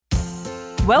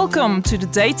Welcome to the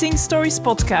Dating Stories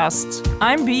podcast.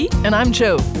 I'm Bee. And I'm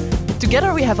Joe.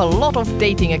 Together we have a lot of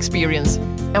dating experience.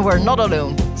 And we're not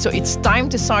alone, so it's time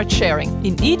to start sharing.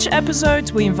 In each episode,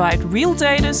 we invite real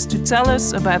daters to tell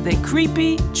us about their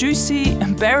creepy, juicy,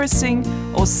 embarrassing,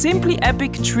 or simply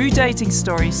epic true dating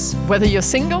stories. Whether you're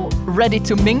single, ready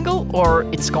to mingle, or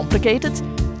it's complicated,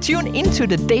 tune into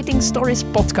the Dating Stories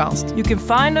podcast. You can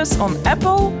find us on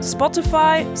Apple,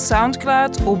 Spotify,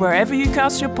 SoundCloud, or wherever you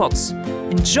cast your pods.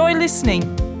 Enjoy listening.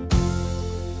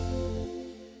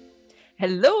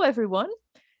 Hello, everyone.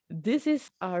 This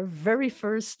is our very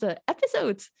first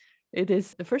episode. It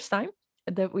is the first time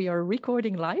that we are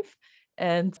recording live,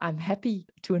 and I'm happy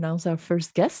to announce our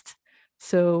first guest.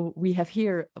 So we have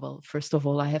here, well, first of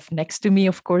all, I have next to me,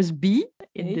 of course, Bee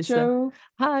in Hey, this Joe.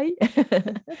 hi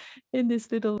in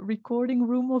this little recording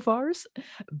room of ours.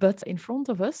 But in front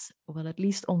of us, well, at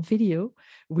least on video,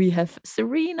 we have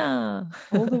Serena.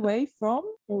 All the way from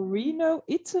Torino,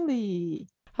 Italy.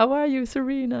 How are you,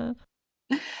 Serena?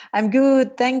 I'm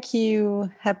good, thank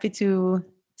you. Happy to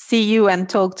see you and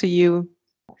talk to you.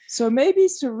 So maybe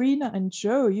Serena and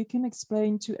Joe, you can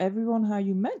explain to everyone how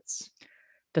you met.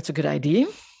 That's a good idea.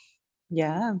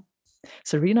 Yeah.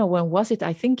 Serena, when was it?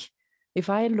 I think if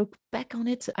I look back on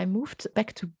it, I moved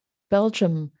back to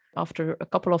Belgium after a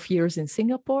couple of years in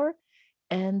Singapore.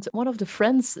 And one of the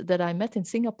friends that I met in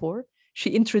Singapore,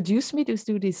 she introduced me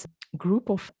to this group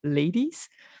of ladies.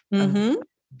 Mm-hmm.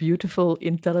 Beautiful,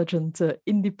 intelligent,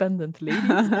 independent ladies.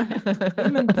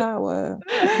 Women power.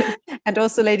 And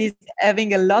also ladies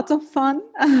having a lot of fun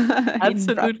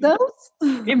Absolutely. in Brussels.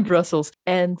 In Brussels.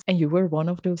 And you were one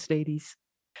of those ladies.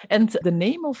 And the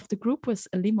name of the group was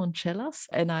Limoncellas.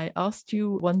 And I asked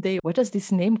you one day, where does this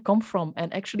name come from?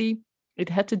 And actually, it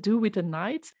had to do with a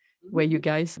night where you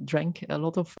guys drank a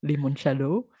lot of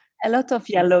limoncello. A lot of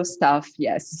yellow stuff,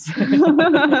 yes.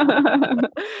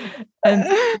 And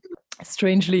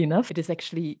strangely enough, it is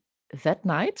actually that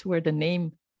night where the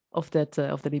name of the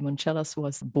limoncellas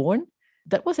was born.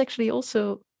 That was actually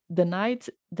also the night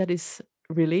that is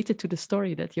related to the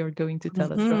story that you're going to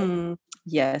tell us, right?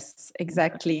 Yes,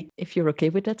 exactly. If you're okay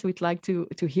with that, we'd like to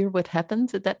hear what happened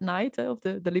that night of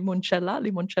the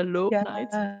limoncello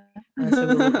night.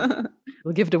 So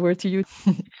we'll give the word to you.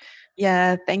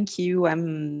 Yeah, thank you.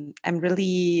 I'm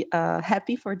really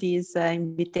happy for this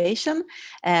invitation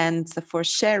and for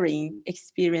sharing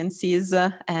experiences.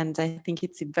 And I think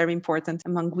it's very important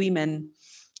among women.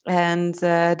 And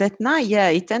that night,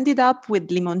 it ended up with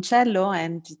limoncello,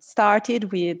 and it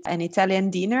started with an Italian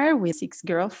dinner with 6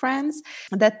 girlfriends.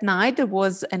 That night, there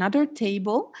was another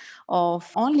table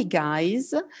of only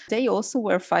guys. They also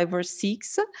were 5 or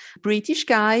 6 British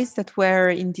guys that were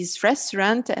in this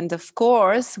restaurant, and of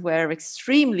course, were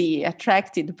extremely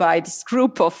attracted by this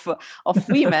group of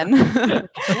women.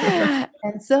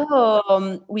 And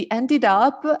so we ended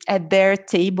up at their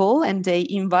table, and they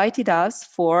invited us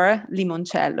for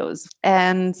limoncello.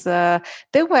 And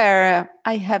they were,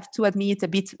 I have to admit, a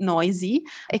bit noisy,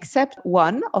 except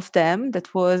one of them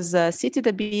that was seated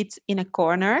a bit in a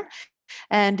corner.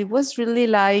 And it was really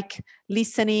like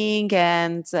listening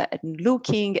and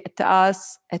looking at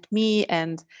us, at me.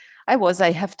 And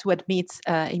I have to admit,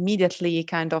 immediately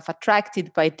kind of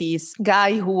attracted by this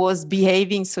guy who was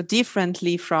behaving so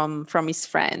differently from his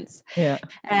friends. Yeah.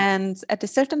 And at a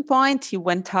certain point, he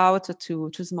went out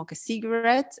to smoke a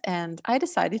cigarette, and I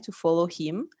decided to follow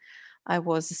him. I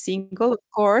was single, of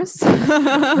course,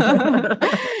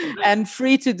 and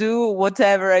free to do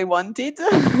whatever I wanted.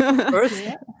 Of course.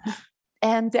 Yeah.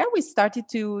 And there we started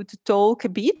to talk a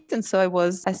bit. And so I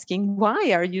was asking,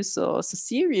 why are you so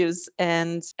serious?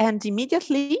 And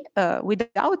immediately,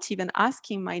 without even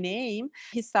asking my name,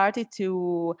 he started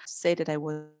to say that I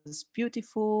was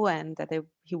beautiful and that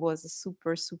he was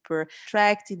super, super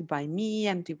attracted by me.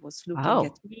 And he was looking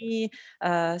at me.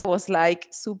 I was like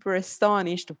super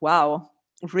astonished. Wow,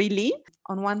 really?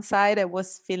 On one side, I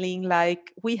was feeling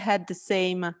like we had the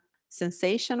same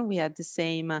sensation. We had the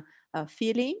same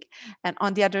feeling, and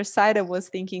on the other side I was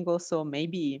thinking also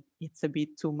maybe it's a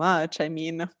bit too much. I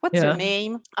mean, what's your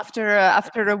name?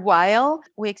 After a while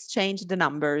we exchanged the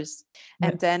numbers,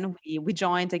 and then we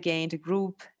joined again the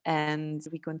group, and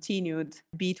we continued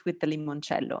a bit with the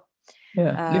limoncello.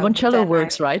 Limoncello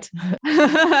works, right?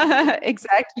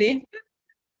 Exactly.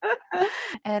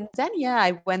 And then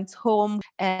I went home,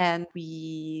 and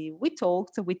we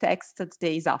talked, we texted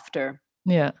days after.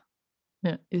 Yeah.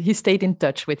 He stayed in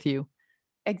touch with you.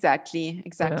 Exactly.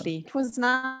 Yeah. It was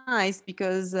nice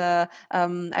because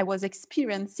I was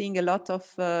experiencing a lot of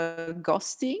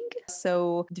ghosting.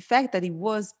 So the fact that it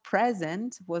was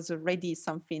present was already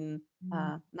something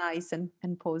nice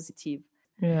and positive.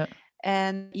 Yeah.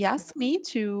 and he asked me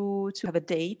to have a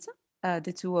date,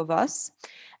 the two of us.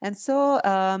 And so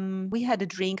we had a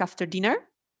drink after dinner.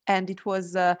 And it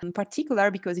was particular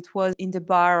because it was in the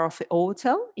bar of a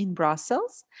hotel in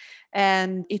Brussels.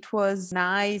 And it was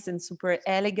nice and super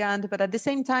elegant, but at the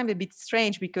same time, a bit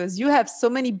strange because you have so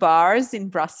many bars in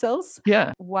Brussels.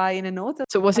 Yeah. Why in an hotel?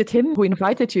 So was it him who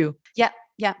invited you? Yeah,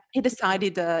 yeah. He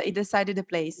decided the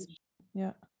place.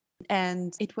 Yeah.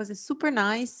 And it was a super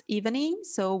nice evening.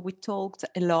 So we talked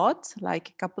a lot, like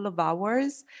a couple of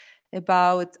hours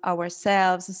about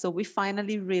ourselves. So we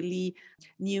finally really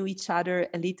knew each other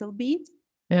a little bit.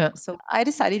 Yeah. So I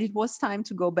decided it was time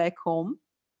to go back home.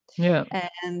 Yeah.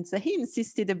 And he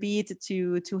insisted a bit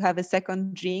to have a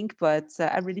second drink, but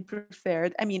I really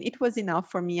preferred. I mean, it was enough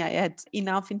for me. I had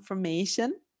enough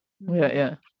information. Yeah.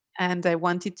 Yeah. And I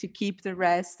wanted to keep the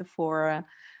rest for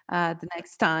the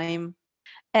next time.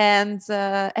 And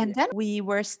then we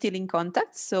were still in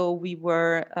contact, so we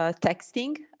were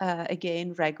texting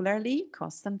again regularly,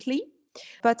 constantly.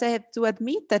 But I have to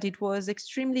admit that it was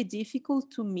extremely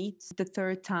difficult to meet the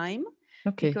third time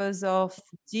Okay. because of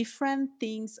different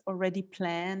things already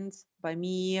planned by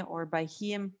me or by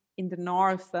him in the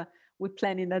north. We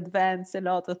plan in advance a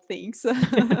lot of things, so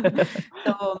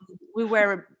we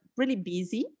were really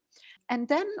busy. And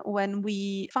then when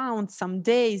we found some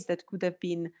days that could have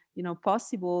been,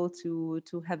 possible to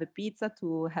have a pizza,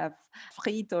 to have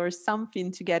frites or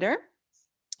something together,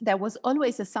 there was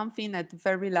always a something at the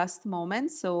very last moment.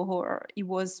 So or he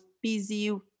was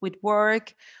busy with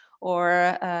work,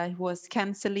 or he was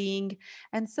canceling,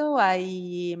 and so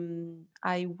I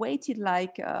waited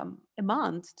like a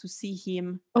month to see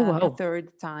him Oh, a wow.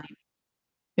 third time.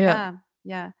 Yeah.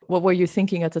 Yeah. What were you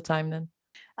thinking at the time then?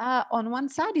 On one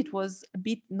side, it was a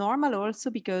bit normal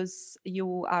also because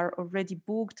you are already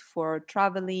booked for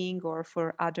traveling or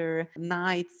for other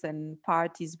nights and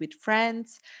parties with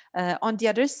friends. On the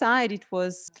other side, it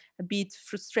was a bit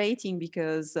frustrating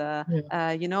because,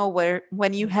 where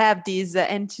when you have this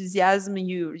enthusiasm,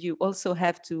 you also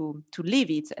have to live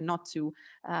it and not to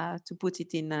put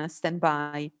it in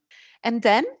standby. And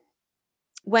then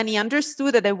when he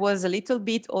understood that I was a little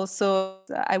bit also,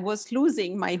 I was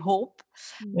losing my hope.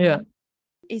 Yeah.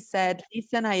 He said,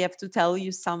 "Listen, I have to tell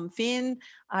you something.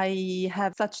 I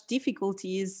have such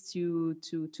difficulties to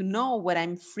know when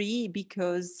I'm free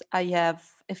because I have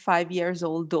a 5 years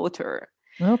old daughter,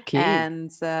 Okay.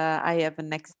 and I have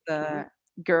an ex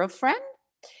girlfriend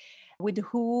with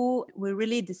who we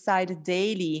really decide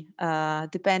daily,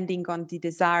 depending on the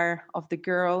desire of the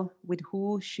girl, with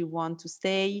who she wants to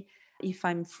stay, if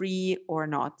I'm free or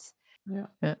not." Yeah.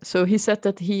 Yeah. So he said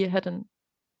that he had an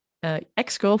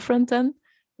ex-girlfriend then,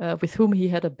 with whom he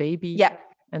had a baby. Yeah.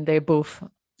 And they both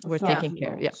were 5 taking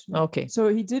year care. Yeah. olds, Okay. So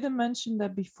he didn't mention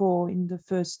that before in the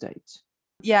first date.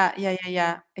 Yeah.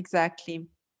 Exactly.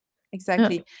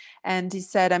 And he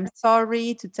said, "I'm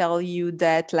sorry to tell you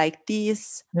that like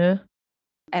this Yeah.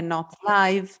 and not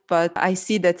live, but I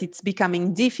see that it's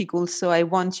becoming difficult. So I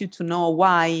want you to know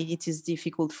why it is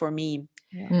difficult for me."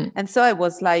 Yeah. Mm. And so I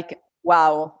was like,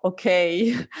 wow,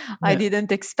 okay. I Yeah.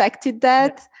 didn't expect it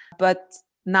that, but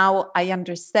now I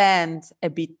understand a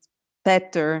bit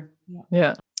better.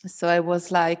 Yeah. So I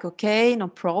was like, okay, no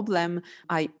problem.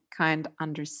 I kind of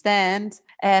understand.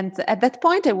 And at that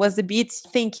point, I was a bit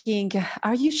thinking,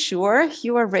 are you sure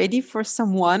you are ready for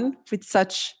someone with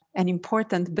such an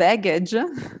important baggage?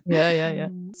 Yeah.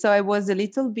 So I was a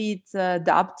little bit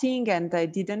doubting, and I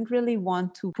didn't really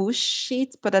want to push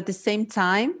it. But at the same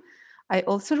time, I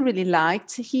also really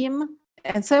liked him.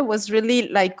 And so I was really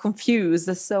like confused.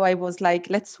 So I was like,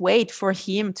 let's wait for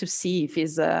him to see if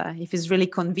he's really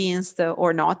convinced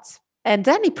or not. And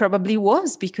then he probably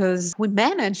was, because we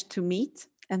managed to meet.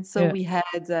 And so Yeah. we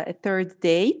had a third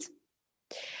date.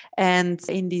 And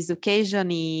in this occasion,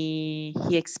 he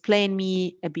explained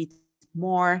me a bit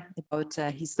more about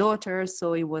his daughter.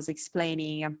 So he was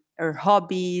explaining her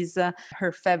hobbies,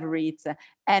 her favorite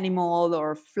animal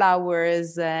or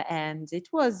flowers. And it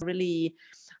was really,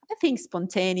 I think,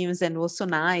 spontaneous and also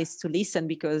nice to listen,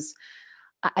 because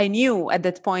I knew at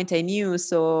that point,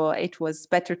 so it was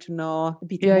better to know a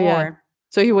bit Yeah. more.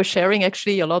 So he was sharing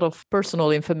actually a lot of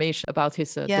personal information about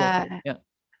his daughter. Yeah. Yeah.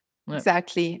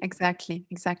 Exactly.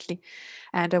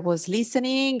 And I was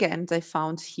listening, and I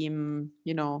found him,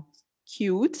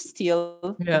 cute, still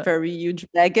a Yeah. very huge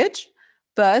baggage,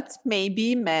 but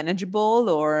maybe manageable,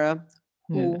 or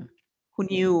Yeah. who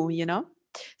knew,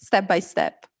 step by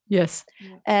step. Yes.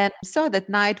 And so that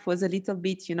night was a little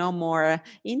bit, more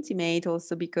intimate,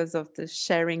 also because of the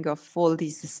sharing of all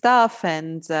this stuff,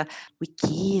 and we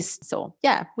kissed. So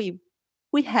yeah,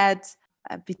 we had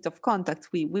a bit of contact.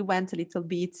 We went a little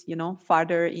bit,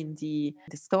 farther in the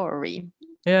story.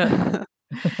 Yeah.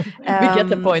 We get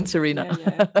the point, Serena.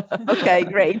 Yeah. Okay,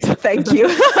 great. Thank you.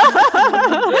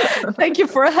 Thank you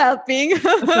for helping.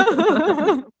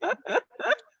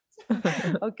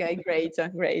 Okay, great.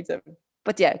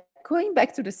 But yeah, going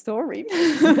back to the story,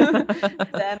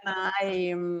 then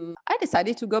I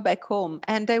decided to go back home,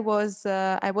 and I was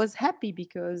happy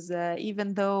because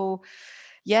even though,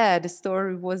 yeah, the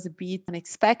story was a bit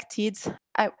unexpected,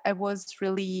 I was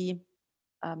really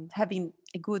having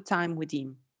a good time with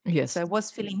him. Yes. So I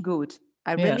was feeling good.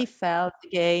 I Yeah. really felt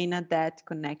again that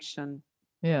connection.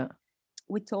 Yeah.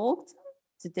 We talked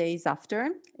the days after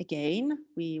again.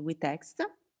 We text.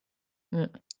 Yeah.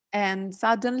 And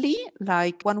suddenly,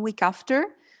 like 1 week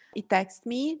after, he texted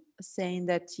me saying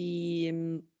that he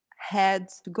had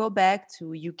to go back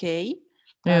to UK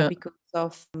Yeah. because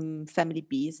of family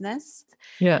business.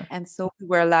 Yeah. And so we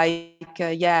were like,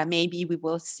 yeah, maybe we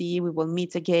will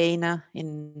meet again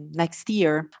in next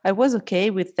year. I was okay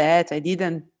with that. I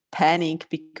didn't panic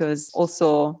because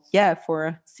also, yeah,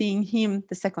 for seeing him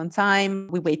the second time,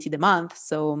 we waited a month.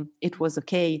 So it was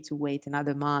okay to wait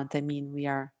another month. I mean, we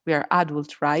are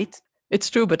adult, right? It's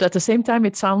true, but at the same time,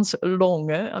 it sounds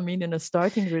long. I mean, in a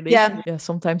starting relation, yeah,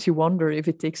 sometimes you wonder if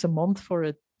it takes a month for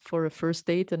a first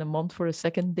date and a month for a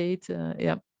second date.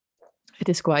 Yeah, it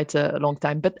is quite a long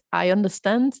time. But I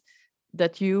understand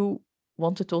that you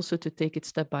wanted also to take it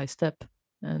step by step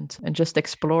and just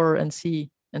explore and see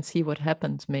what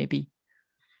happened, maybe.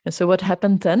 And so, what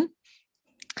happened then?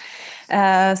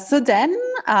 So then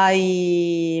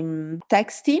I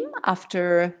text him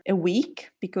after a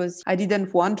week because I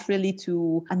didn't want really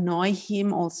to annoy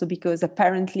him, also because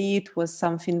apparently it was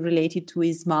something related to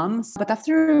his mom. But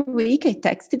after a week, I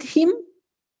texted him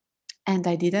and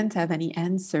I didn't have any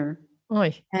answer.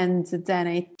 Oy. And then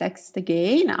I text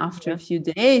again after a few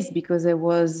days because I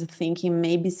was thinking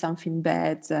maybe something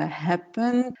bad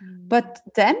happened. But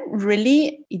then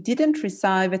really it didn't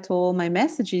receive at all my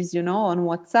messages, on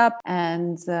WhatsApp.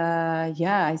 And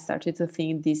yeah, I started to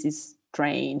think this is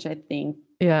strange. I think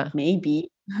maybe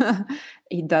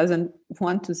he doesn't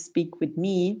want to speak with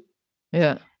me.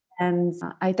 Yeah. And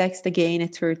I text again a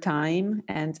third time.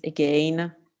 And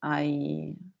again,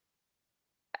 I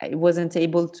wasn't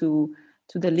able to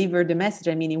deliver the message.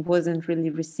 I mean, he wasn't really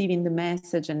receiving the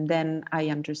message. And then I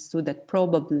understood that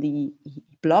probably he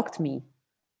blocked me.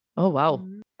 Oh, wow.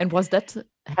 And was that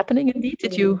happening indeed?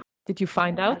 Did you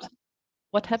find out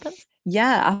what happened?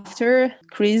 Yeah, after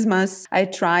Christmas, I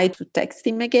tried to text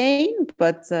him again,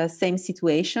 but same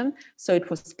situation. So it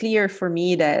was clear for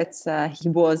me that he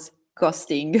was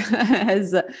ghosting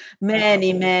as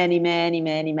many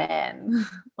men.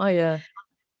 Oh, yeah.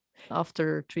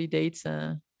 After 3 dates,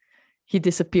 he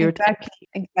disappeared.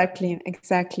 Exactly.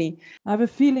 I have a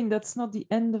feeling that's not the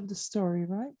end of the story,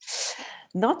 right?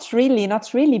 Not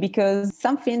really, because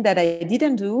something that I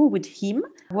didn't do with him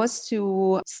was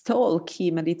to stalk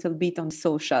him a little bit on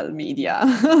social media.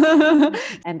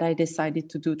 And I decided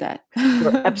to do that.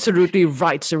 You're absolutely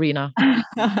right, Serena.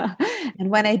 And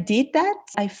when I did that,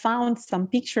 I found some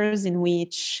pictures in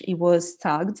which he was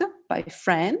tagged by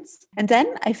friends. And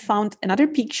then I found another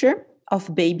picture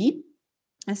of baby.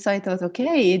 And so I thought,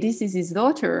 okay, this is his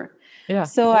daughter. Yeah.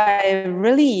 So I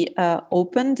really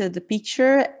opened the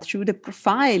picture through the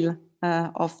profile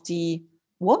of the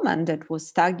woman that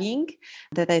was tagging,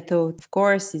 that I thought, of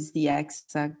course, is the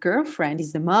ex-girlfriend,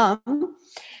 is the mom.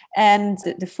 And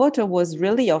the photo was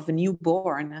really of a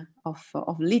newborn,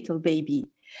 of little baby.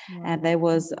 Wow. And I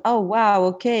was, oh, wow,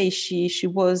 okay, she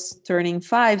was turning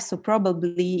 5, so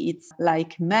probably it's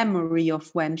like memory of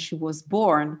when she was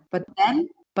born. But then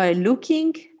by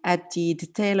looking at the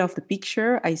detail of the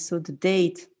picture, I saw the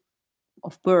date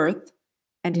of birth,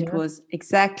 and it was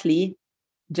exactly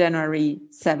January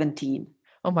 17.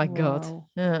 Oh my God.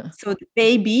 Yeah. So the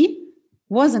baby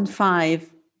wasn't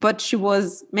 5, but she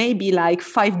was maybe like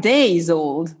 5 days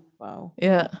old. Wow.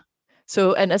 Yeah.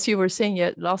 So, and as you were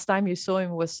saying, last time you saw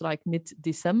him was like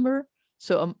mid-December.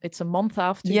 So it's a month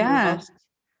after you last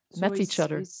met each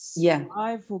other. His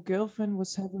wife or girlfriend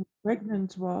was having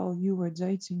pregnant while you were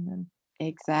dating then.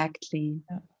 Exactly.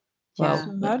 Yeah. Wow.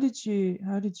 So how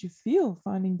did you feel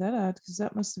finding that out? Because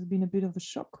that must have been a bit of a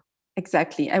shock.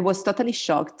 Exactly. I was totally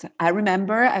shocked. I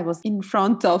remember I was in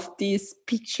front of this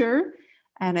picture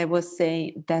and I was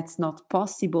saying, that's not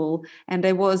possible. And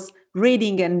I was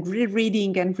reading and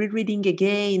rereading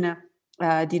again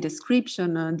the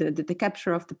description, the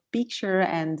capture of the picture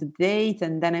and the date.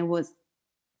 And then I was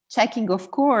checking, of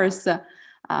course,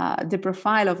 the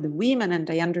profile of the women. And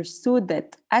I understood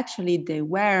that actually they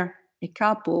were a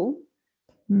couple,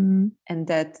 and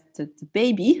that the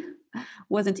baby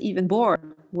wasn't even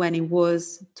born when he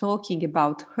was talking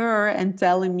about her and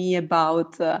telling me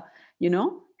about,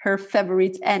 her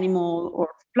favorite animal or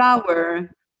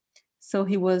flower. So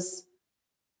he was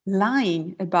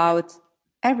lying about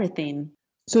everything.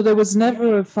 So there was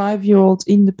never a 5-year-old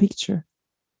in the picture.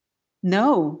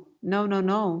 No.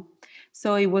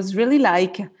 So it was really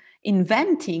like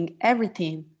inventing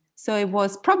everything. So it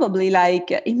was probably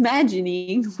like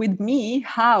imagining with me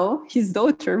how his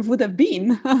daughter would have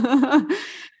been. But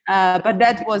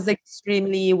that was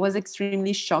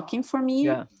extremely shocking for me.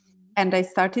 Yeah. And I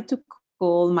started to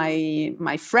call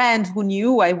my friend who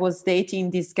knew I was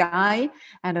dating this guy,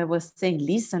 and I was saying,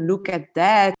 listen, look at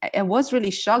that. I was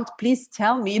really shocked. Please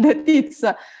tell me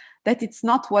that it's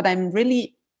not what I'm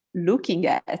really looking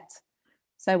at.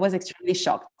 So I was extremely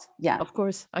shocked. Yeah. Of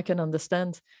course, I can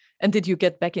understand. And did you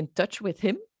get back in touch with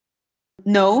him?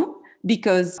 No,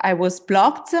 because I was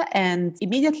blocked, and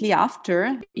immediately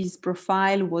after, his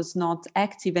profile was not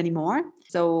active anymore.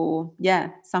 So yeah,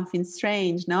 something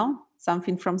strange, no?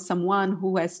 Something from someone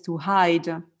who has to hide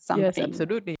something. Yes,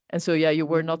 absolutely. And so, yeah, you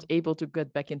were not able to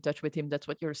get back in touch with him. That's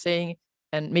what you're saying.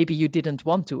 And maybe you didn't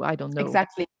want to. I don't know.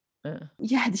 Exactly.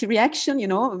 Yeah, the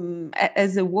reaction,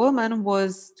 as a woman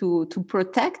was to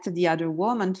protect the other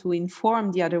woman, to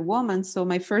inform the other woman. So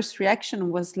my first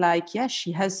reaction was like, yeah,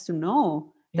 she has to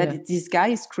know that this guy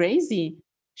is crazy.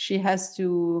 She has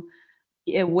to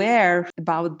be aware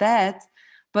about that.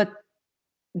 But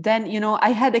then, I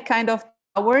had a kind of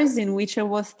hours in which I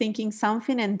was thinking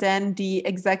something, and then the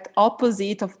exact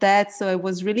opposite of that. So I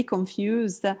was really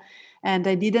confused, and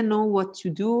I didn't know what to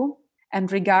do. And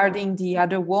regarding the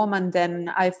other woman,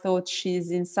 then I thought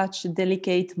she's in such a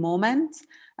delicate moment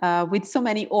with so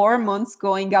many hormones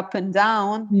going up and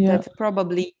down that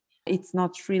probably it's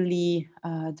not really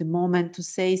the moment to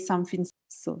say something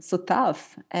so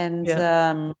tough. And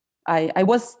I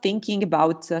was thinking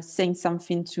about saying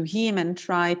something to him and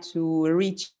try to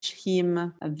reach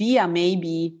him via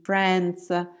maybe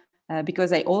friends,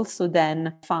 because I also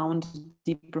then found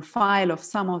the profile of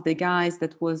some of the guys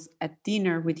that was at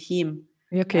dinner with him.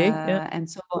 Okay. And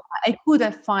so I could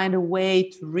have found a way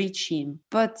to reach him.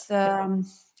 But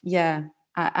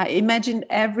I imagined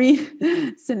every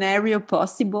scenario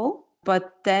possible.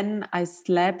 But then I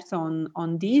slept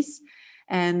on this.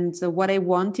 And what I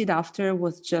wanted after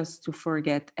was just to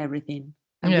forget everything.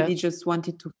 I really just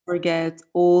wanted to forget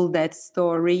all that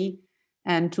story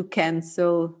and to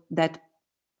cancel that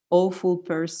awful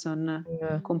person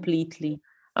completely.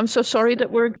 I'm so sorry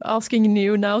that we're asking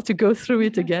you now to go through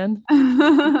it again.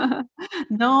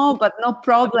 No, but no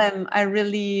problem. I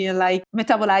really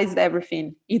metabolized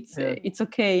everything. It's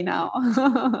okay now.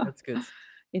 That's good.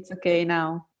 It's okay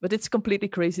now. But it's a completely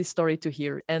crazy story to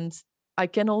hear. And I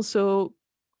can also,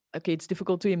 it's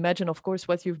difficult to imagine, of course,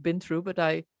 what you've been through, but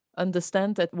I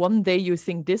understand that one day you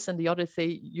think this and the other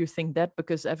day you think that,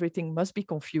 because everything must be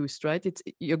confused, right?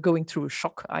 You're going through a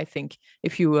shock, I think,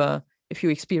 if you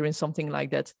experience something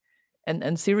like that.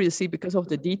 And seriously, because of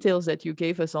the details that you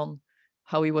gave us on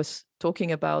how he was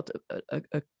talking about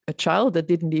a child that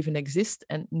didn't even exist,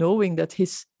 and knowing that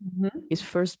his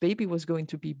first baby was going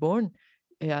to be born,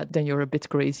 then you're a bit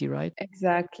crazy, right?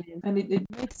 Exactly. And it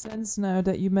makes sense now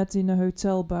that you met in a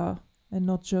hotel bar and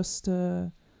not just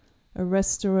a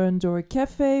restaurant or a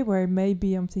cafe where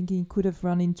maybe I'm thinking he could have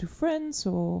run into friends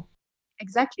or...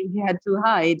 Exactly. He had to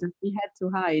hide.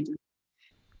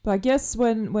 But I guess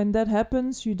when that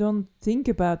happens, you don't think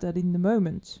about that in the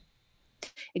moment.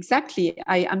 Exactly.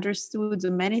 I understood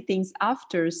many things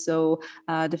after. So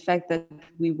the fact that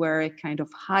we were kind of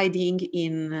hiding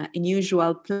in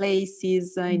usual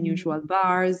places, in usual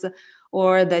bars,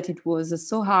 or that it was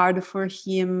so hard for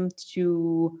him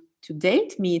to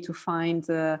date me, to find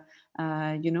a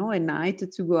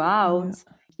night to go out.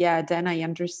 Then I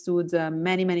understood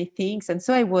many things. And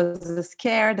so I was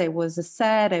scared, I was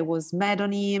sad, I was mad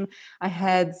on him. I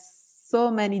had so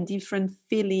many different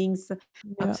feelings.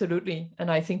 Absolutely.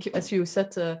 And I think, as you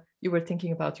said, you were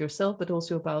thinking about yourself, but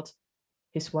also about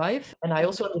his wife. And I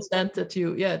also understand that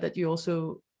you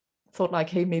also thought like,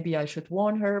 hey, maybe I should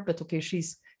warn her, but okay,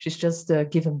 she's just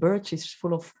given birth. She's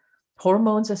full of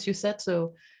hormones, as you said.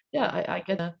 So I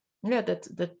get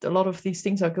that a lot of these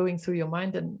things are going through your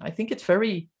mind. And I think it's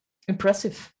very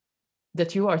impressive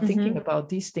that you are thinking about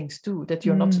these things too, that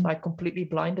you're not like completely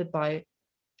blinded by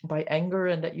anger,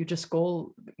 and that you just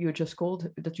call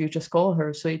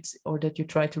her, so it's, or that you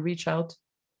try to reach out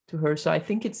to her. So I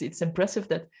think it's impressive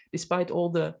that despite all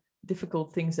the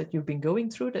difficult things that you've been going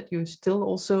through, that you still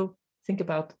also think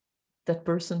about that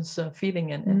person's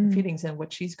feelings and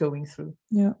what she's going through.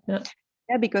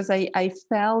 Yeah, because I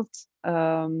felt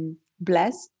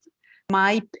blessed.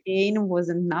 My pain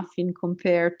wasn't nothing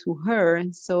compared to her.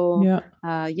 And so, Yeah.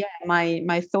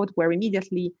 my thoughts were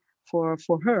immediately for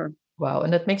her. Wow,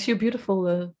 and that makes you a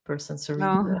beautiful person,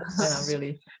 Serena. Oh. Yeah,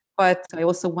 really. But I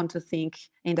also want to think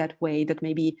in that way that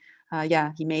maybe,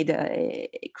 he made a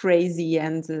crazy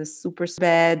and super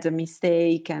bad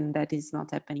mistake, and that is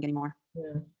not happening anymore.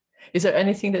 Yeah. Is there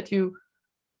anything that you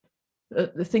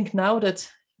think now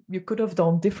that you could have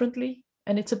done differently?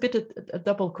 And it's a bit a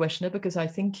double question, because I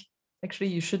think actually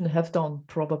you shouldn't have done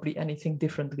probably anything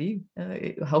differently.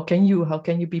 How can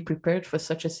you be prepared for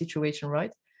such a situation,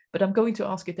 right? But I'm going to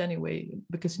ask it anyway,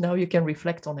 because now you can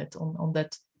reflect on it,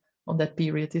 on that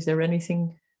period. Is there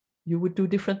anything you would do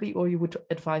differently, or you would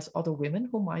advise other women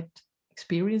who might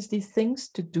experience these things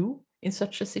to do in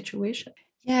such a situation?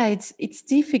 Yeah, it's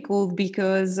difficult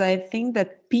because I think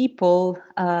that people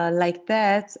like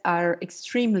that are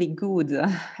extremely good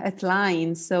at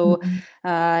lying. So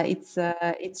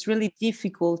it's really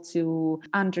difficult to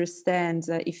understand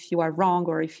if you are wrong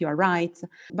or if you are right.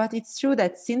 But it's true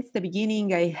that since the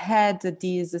beginning, I had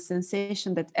this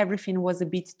sensation that everything was a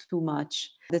bit too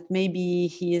much. That maybe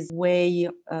his way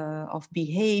of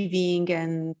behaving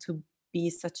and to be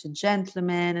such a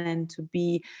gentleman and to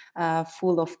be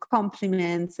full of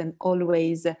compliments, and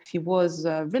always he was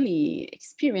really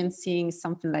experiencing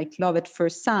something like love at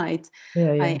first sight.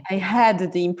 Yeah. I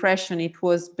had the impression it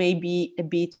was maybe a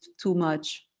bit too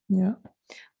much. Yeah.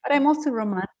 But I'm also a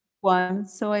romantic one,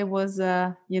 so I was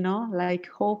like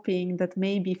hoping that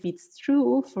maybe if it's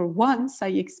true for once I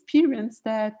experienced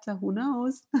that, who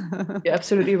knows. You're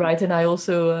absolutely right. And I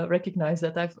also recognize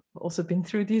that I've also been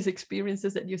through these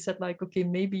experiences that you said, like, okay,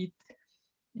 maybe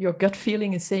your gut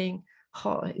feeling is saying,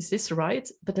 oh, is this right?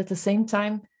 But at the same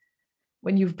time,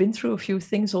 when you've been through a few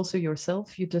things also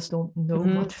yourself, you just don't know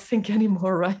what to think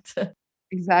anymore, right?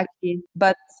 Exactly.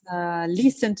 But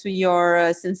listen to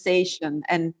your sensation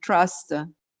and trust.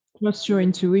 Trust your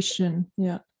intuition.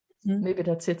 Yeah. Maybe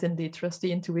that's it indeed. Trust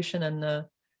the intuition and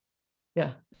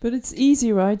yeah. But it's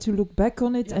easy, right, to look back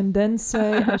on it and then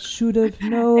say, I should have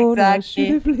known, or I should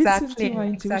have listened to my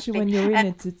intuition. When you're in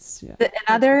it, it's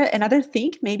another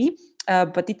thing maybe,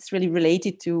 but it's really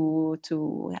related to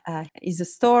is a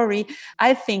story.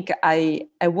 I think I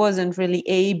wasn't really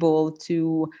able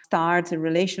to start a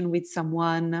relation with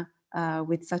someone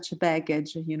with such a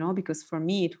baggage, because for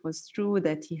me it was true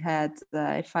that he had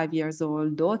a 5 years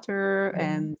old daughter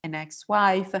and an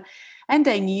ex-wife, and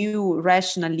I knew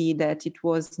rationally that it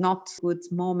was not a good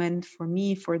moment for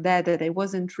me for that I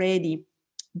wasn't ready.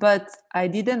 But I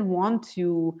didn't want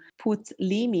to put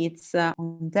limits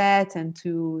on that, and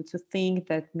to think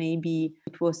that maybe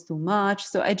it was too much.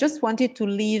 So I just wanted to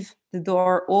leave the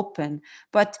door open.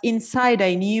 But inside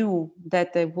I knew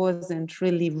that I wasn't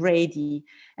really ready.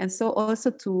 And so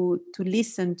also to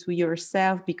listen to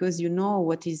yourself, because you know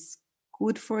what is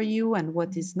good for you and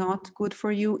what is not good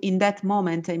for you in that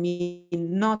moment. I mean,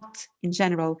 not in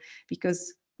general,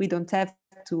 because we don't have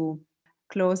to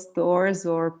close doors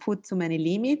or put too many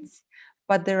limits,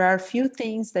 but there are few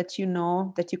things that you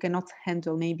know that you cannot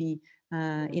handle maybe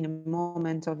in a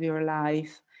moment of your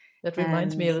life. That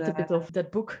reminds me a little bit of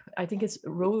that book. I think it's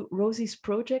Rosie's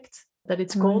Project, that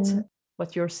it's called.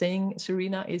 What you're saying,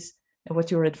 Serena, is, and what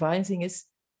you're advising is,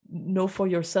 know for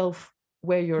yourself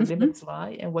where your limits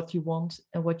lie and what you want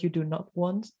and what you do not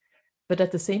want. But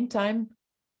at the same time,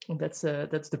 and that's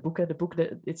the book. The book,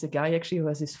 it's a guy actually who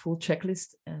has his full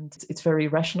checklist, and it's very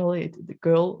rational. The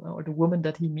girl or the woman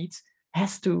that he meets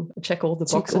has to check all the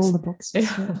boxes. All the boxes.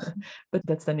 Yeah. But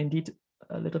that's then indeed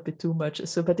a little bit too much.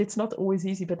 So, but it's not always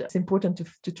easy. But it's important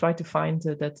to try to find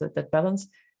that balance,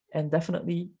 and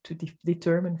definitely to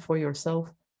determine for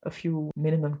yourself a few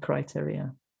minimum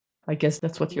criteria. I guess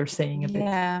that's what you're saying a bit.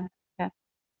 Yeah,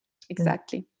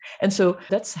 exactly. And so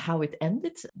that's how it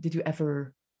ended. Did you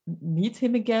ever meet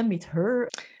him again, meet her?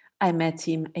 I met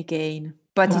him again,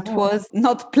 but it was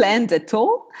not planned at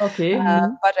all. Okay.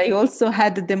 But I also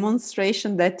had a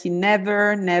demonstration that he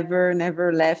never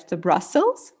left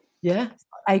Brussels. Yeah.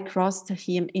 I crossed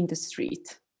him in the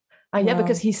street. Yeah,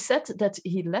 because he said that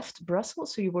he left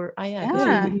Brussels, so you were.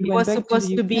 He was supposed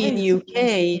to be in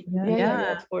UK.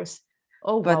 Yeah, of course.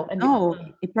 Oh, but wow. And no,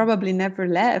 he probably never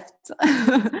left.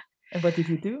 And what did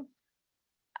you do?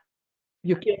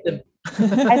 You killed him.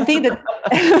 I think that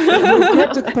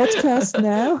Record the podcast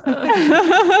now.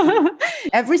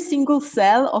 Every single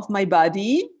cell of my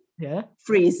body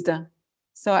freezed.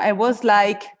 So I was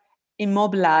like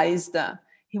immobilized.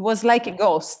 He was like a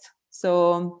ghost.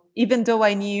 So even though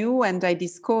I knew and I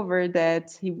discovered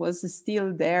that he was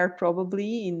still there,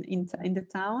 probably in the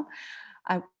town,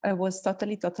 I was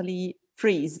totally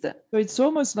freezed. So it's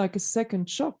almost like a second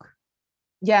shock.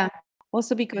 Yeah,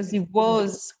 also because he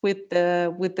was with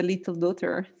the little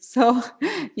daughter. So,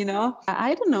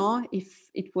 I don't know if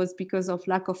it was because of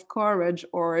lack of courage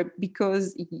or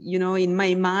because, in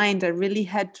my mind, I really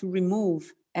had to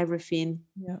remove everything,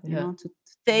 to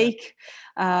take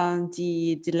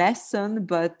the lesson,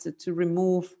 but to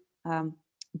remove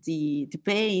the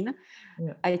pain.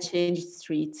 Yeah. I changed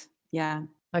street. Yeah.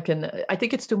 I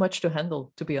think it's too much to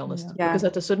handle, to be honest. Yeah. Because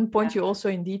at a certain point, you also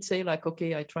indeed say like,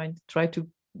 okay, I try to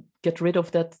get rid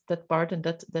of that part and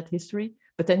that history.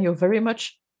 But then you're very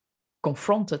much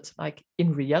confronted, like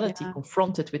in reality,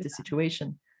 confronted with the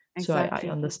situation. Exactly. So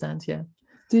I understand. Yeah.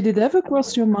 Did it ever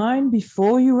cross your mind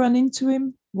before you ran into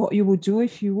him what you would do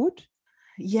if you would?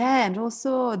 Yeah, and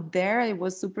also there I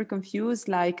was super confused,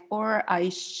 like, or I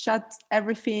shut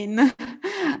everything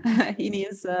in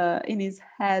his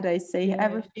head. I say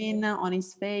everything on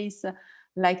his face,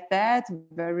 like that,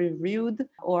 very rude,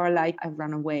 or like I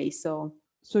run away. So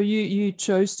you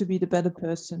chose to be the better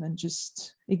person and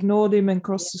just ignored him and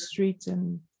crossed the street,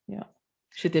 and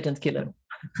She didn't kill him.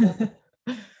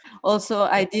 also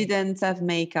I didn't have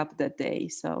makeup that day,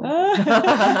 so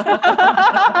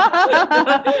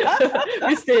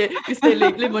we stay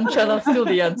like limoncello till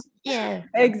the end. yeah,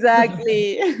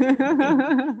 exactly.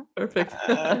 Perfect.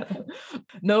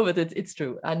 No, but it's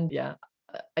true. And yeah,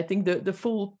 I think the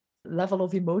full level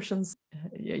of emotions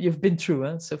you've been through,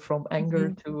 huh? So from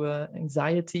anger to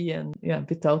anxiety and a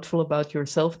bit doubtful about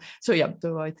yourself. So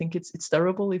I think it's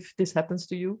terrible if this happens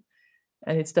to you.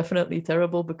 And it's definitely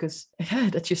terrible because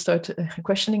that you start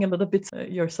questioning a little bit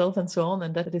yourself and so on.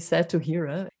 And that is sad to hear.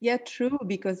 Huh? Yeah, true.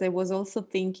 Because I was also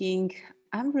thinking,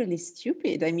 I'm really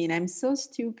stupid. I mean, I'm so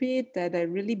stupid that I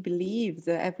really believed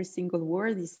every single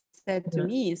word he said to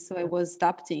me. So I was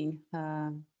doubting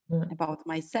about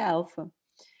myself.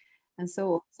 And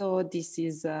so this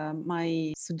is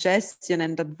my suggestion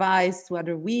and advice to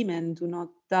other women: do not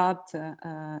doubt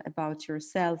about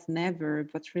yourself, never,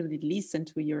 but really listen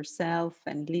to yourself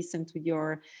and listen to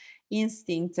your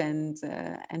instinct and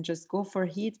just go for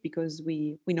it, because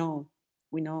we know.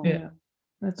 Yeah,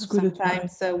 that's good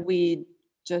advice. Sometimes we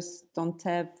just don't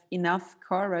have enough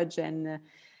courage and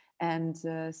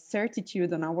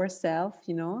certitude on ourselves.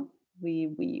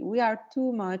 We are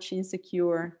too much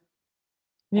insecure.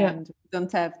 Yeah. And we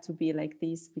don't have to be like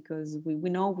this, because we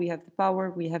know we have the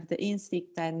power, we have the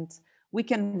instinct, and we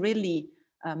can really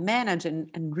manage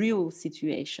and rule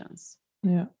situations.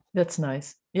 Yeah, that's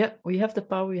nice. Yeah, we have the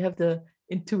power, we have the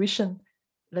intuition.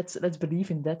 Let's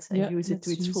believe in that and use it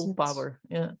to its full power.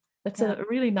 Yeah, that's a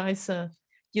really nice.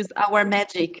 Use our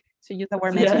magic. To use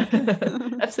our magic. Yeah,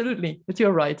 absolutely. But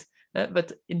you're right.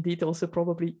 But indeed, also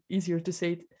probably easier to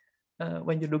say it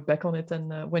when you look back on it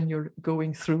and when you're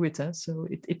going through it. So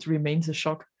it remains a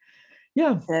shock.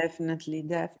 Yeah. Definitely.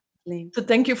 So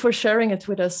thank you for sharing it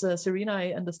with us, Serena.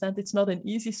 I understand it's not an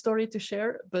easy story to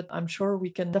share, but I'm sure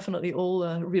we can definitely all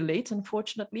relate,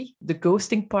 unfortunately. The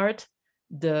ghosting part,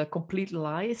 the complete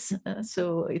lies.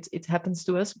 So it happens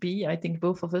to us. I think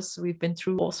both of us, we've been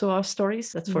through also our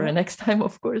stories. That's for a next time,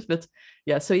 of course. But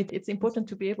yeah, so it's important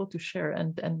to be able to share.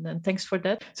 And thanks for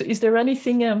that. So is there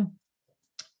anything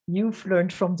you've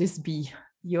learned from this,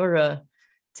 your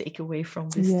takeaway from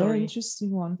this story? Yeah,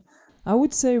 interesting one. I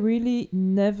would say really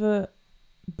never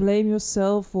blame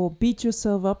yourself or beat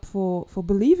yourself up for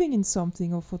believing in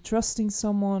something or for trusting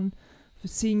someone, for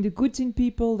seeing the good in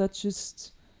people. That's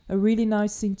just a really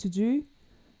nice thing to do.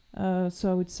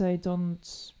 So I would say don't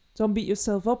beat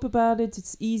yourself up about it.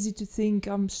 It's easy to think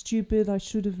I'm stupid, I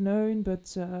should have known,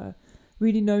 but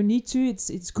really no need to.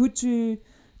 It's good to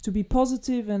be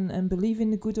positive and believe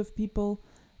in the good of people.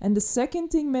 And the second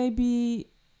thing maybe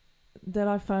that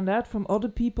I found out from other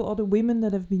people, other women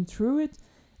that have been through it,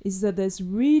 is that there's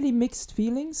really mixed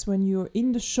feelings when you're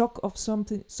in the shock of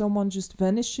someone just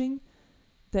vanishing,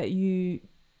 that you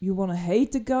want to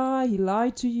hate the guy, he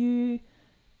lied to you,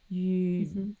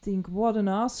 you think what an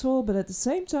asshole, but at the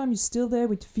same time you're still there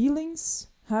with feelings,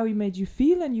 how he made you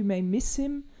feel, and you may miss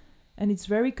him, and it's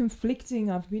very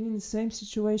conflicting. I've been in the same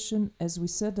situation, as we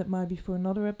said, that might be for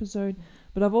another episode,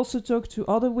 but I've also talked to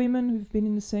other women who've been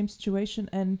in the same situation,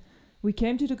 and we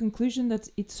came to the conclusion that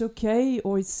it's okay,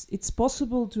 or it's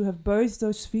possible to have both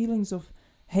those feelings of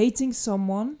hating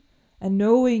someone and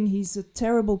knowing he's a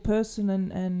terrible person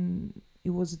and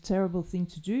it was a terrible thing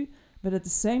to do, but at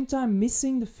the same time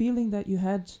missing the feeling that you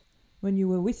had when you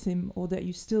were with him, or that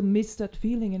you still miss that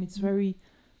feeling, and it's very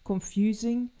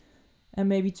confusing. And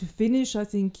maybe to finish, I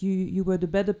think you were the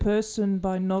better person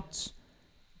by not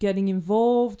getting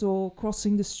involved or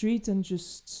crossing the street, and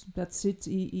just that's it.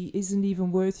 He isn't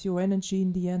even worth your energy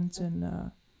in the end,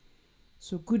 and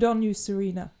So good on you,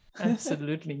 Serena.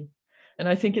 Absolutely. And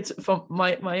I think it's from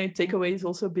my takeaway is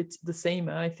also a bit the same.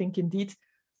 I think indeed,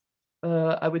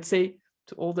 I would say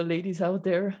to all the ladies out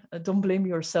there, don't blame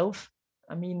yourself.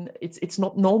 I mean, it's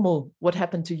not normal what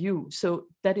happened to you. So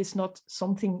that is not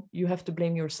something you have to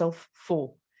blame yourself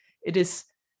for. It is,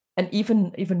 and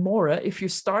even more, if you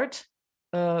start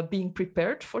being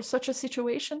prepared for such a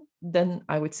situation, then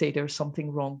I would say there's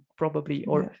something wrong, probably,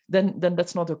 or then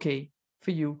that's not okay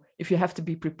for you. If you have to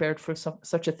be prepared for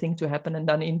such a thing to happen, and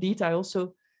then indeed, I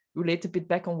also relate a bit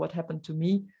back on what happened to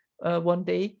me one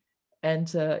day, and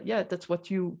that's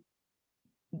what you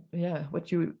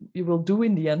will do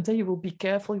in the end. You will be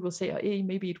careful. You will say, hey,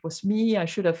 maybe it was me, I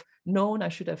should have known, I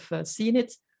should have seen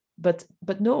it, but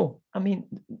no, I mean,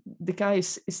 the guy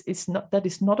is not, that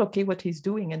is not okay what he's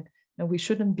doing, and we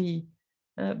shouldn't be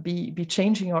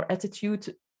changing our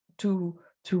attitude to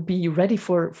be ready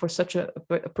for such a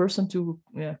person to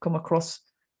come across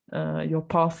your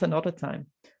path another time.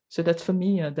 So that's for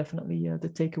me definitely the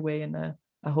takeaway, and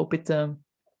I hope it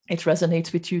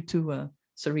resonates with you too,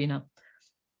 Serena.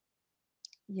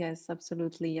 Yes,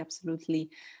 absolutely,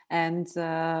 absolutely. And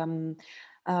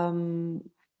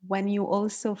when you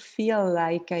also feel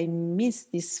like I miss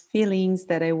these feelings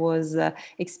that I was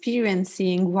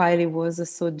experiencing while it was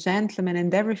so gentleman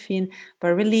and everything,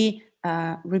 but really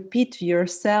repeat to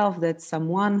yourself that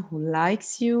someone who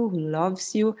likes you, who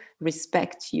loves you,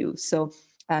 respects you. So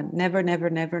never, never,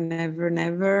 never, never,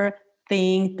 never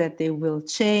think that they will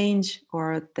change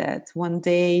or that one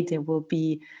day they will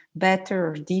be better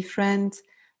or different,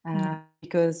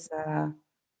 because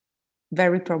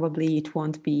very probably it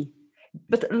won't be.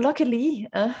 But luckily,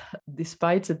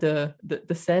 despite the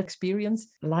sad experience,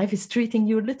 life is treating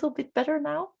you a little bit better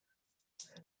now.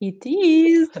 It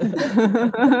is.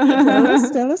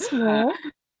 Tell us more.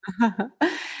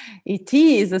 It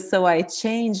is. So I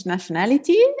changed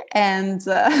nationality, and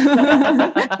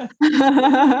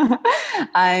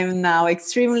I'm now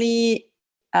extremely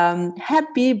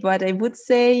happy, but I would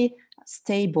say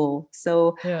stable.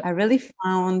 So I really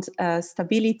found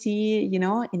stability,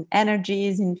 in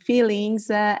energies, in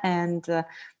feelings, and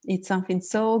it's something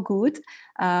so good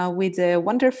with a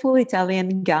wonderful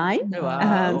Italian guy,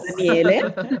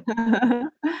 Daniele.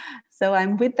 So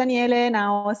I'm with Daniele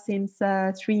now since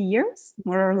 3 years,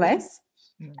 more or less.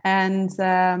 And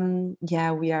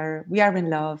we are in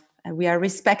love, and we are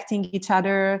respecting each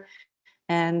other,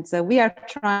 and we are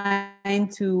trying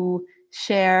to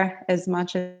share as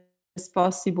much as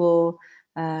possible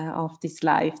of this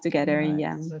life together. Nice.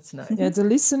 Yeah, that's nice. Yeah, the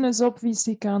listeners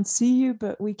obviously can't see you,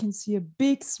 but we can see a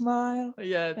big smile.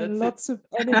 Yeah, and lots of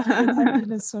energy and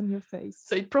happiness on your face.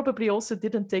 So it probably also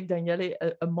didn't take Daniele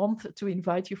a month to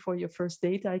invite you for your first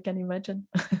date, I can imagine.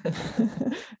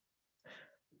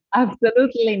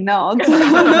 absolutely not.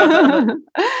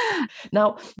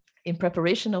 Now, in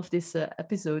preparation of this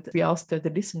episode, we asked the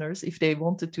listeners if they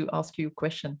wanted to ask you a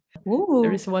question. Ooh.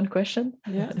 There is one question.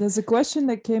 Yeah, there's a question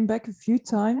that came back a few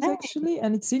times actually,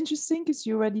 and it's interesting because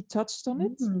you already touched on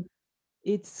it.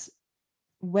 It's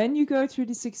when you go through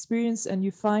this experience and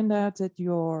you find out that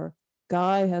your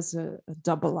guy has a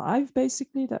double life,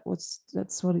 basically,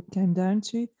 that's what it came down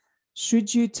to.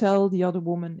 Should you tell the other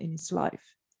woman in his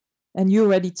life? And you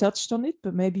already touched on it,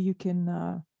 but maybe you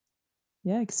can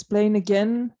explain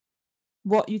again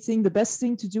what you think the best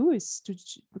thing to do is,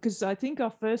 because I think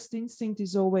our first instinct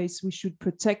is always we should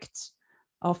protect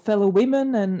our fellow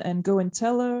women and go and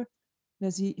tell her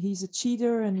that he's a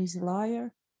cheater and he's a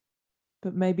liar,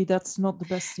 but maybe that's not the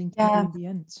best thing to do in the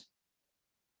end.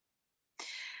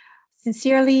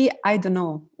 Sincerely, I don't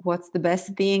know what's the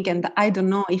best thing, and I don't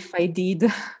know if I did,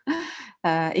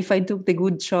 if I took the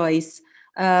good choice.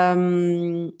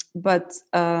 But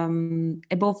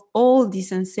above all the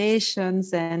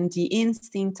sensations and the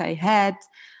instinct I had,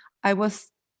 I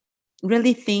was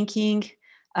really thinking,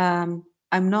 I'm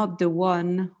not the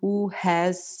one who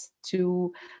has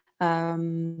to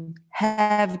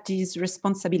have this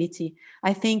responsibility.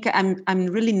 I think I'm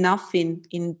really nothing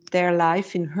in their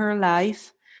life, in her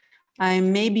life.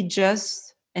 I'm maybe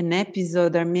just an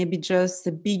episode, or maybe just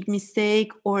a big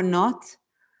mistake, or not.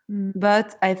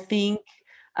 But I think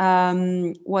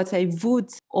what I would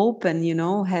open,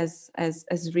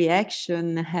 as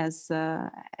reaction, as a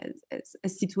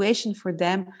situation for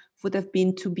them would have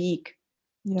been too big.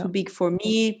 Too big for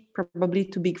me, probably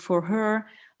too big for her,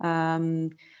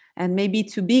 and maybe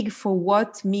too big for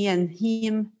what me and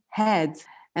him had.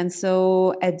 And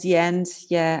so at the end,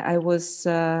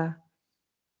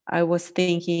 I was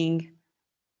thinking,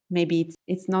 maybe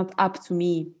it's not up to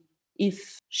me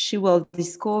if she will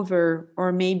discover,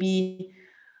 or maybe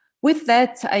with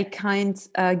that, I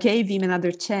gave him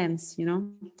another chance,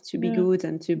 to be good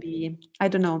and to be, I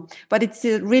don't know. But it's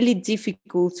really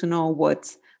difficult to know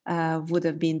what would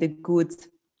have been the good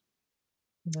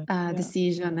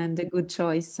decision and the good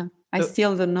choice. I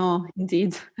still don't know,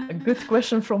 indeed. A good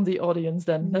question from the audience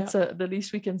then. That's the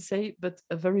least we can say, but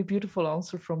a very beautiful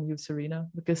answer from you, Serena,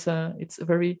 because it's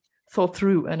very thought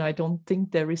through, and I don't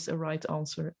think there is a right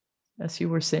answer, as you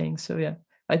were saying. So yeah,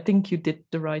 I think you did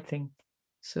the right thing.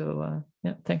 So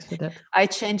thanks for that. I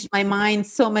changed my mind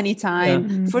so many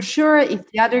times. For sure, if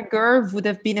the other girl would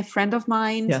have been a friend of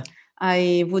mine,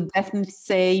 I would definitely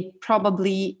say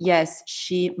probably yes,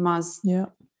 she must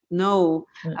know.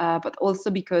 But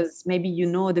also because maybe you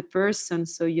know the person,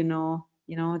 so you know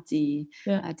the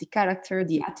character,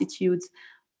 the attitudes.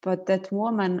 But that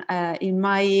woman, in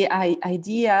my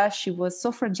idea, she was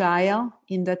so fragile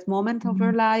in that moment of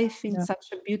her life, in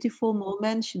such a beautiful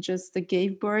moment. She just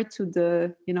gave birth to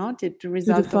the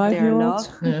result of their love.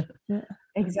 Yeah.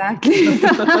 Exactly.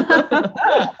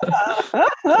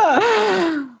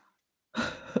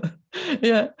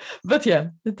 But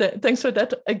thanks for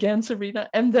that again, Serena.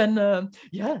 And then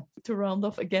to round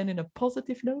off again in a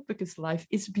positive note, because life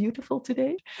is beautiful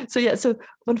today. So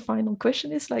one final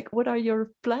question is what are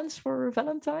your plans for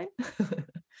Valentine?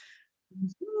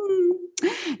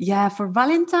 For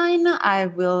Valentine, I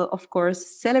will, of course,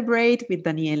 celebrate with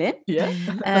Daniele.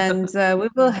 And we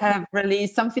will have really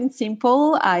something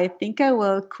simple. I think I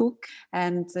will cook,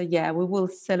 and we will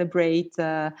celebrate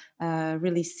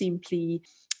really simply.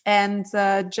 And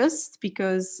just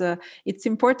because it's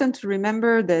important to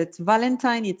remember that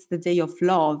Valentine, it's the day of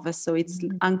love. So it's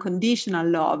unconditional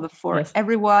love for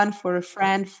everyone, for a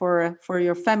friend, for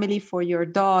your family, for your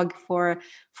dog, for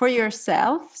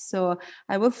yourself. So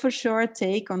I will for sure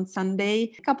take on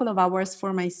Sunday a couple of hours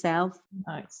for myself.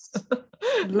 Nice.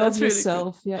 Love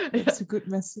yourself. Really that's a good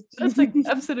message. That's an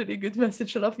absolutely good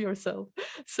message. Love yourself.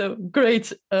 So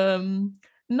great.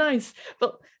 Nice.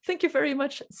 Well, thank you very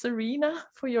much, Serena,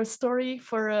 for your story,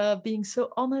 for being so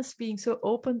honest, being so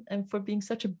open, and for being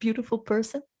such a beautiful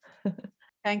person.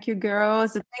 Thank you,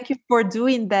 girls. Thank you for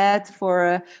doing that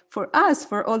for us,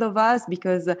 for all of us,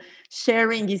 because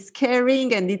sharing is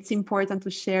caring, and it's important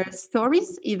to share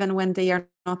stories, even when they are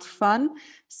not fun,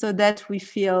 so that we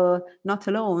feel not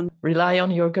alone. Rely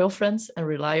on your girlfriends and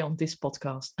rely on this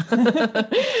podcast.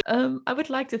 I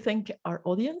would like to thank our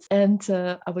audience, and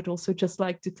I would also just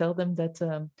like to tell them that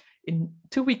in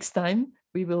 2 weeks' time,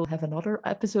 we will have another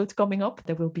episode coming up.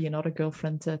 There will be another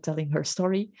girlfriend telling her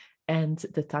story. And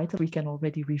the title we can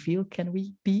already reveal, can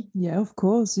we be? Yeah, of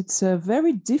course. It's a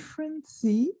very different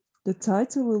theme. The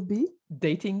title will be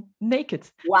Dating Naked.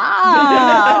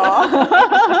 Wow!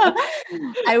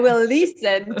 I will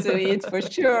listen to it for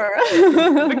sure.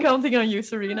 We're counting on you,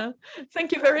 Serena.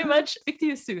 Thank you very much. Speak to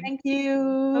you soon. Thank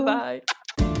you. Bye-bye.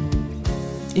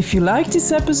 If you like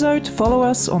this episode, follow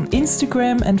us on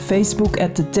Instagram and Facebook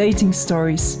at The Dating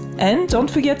Stories. And don't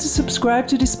forget to subscribe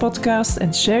to this podcast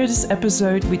and share this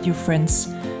episode with your friends.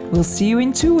 We'll see you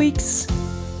in 2 weeks.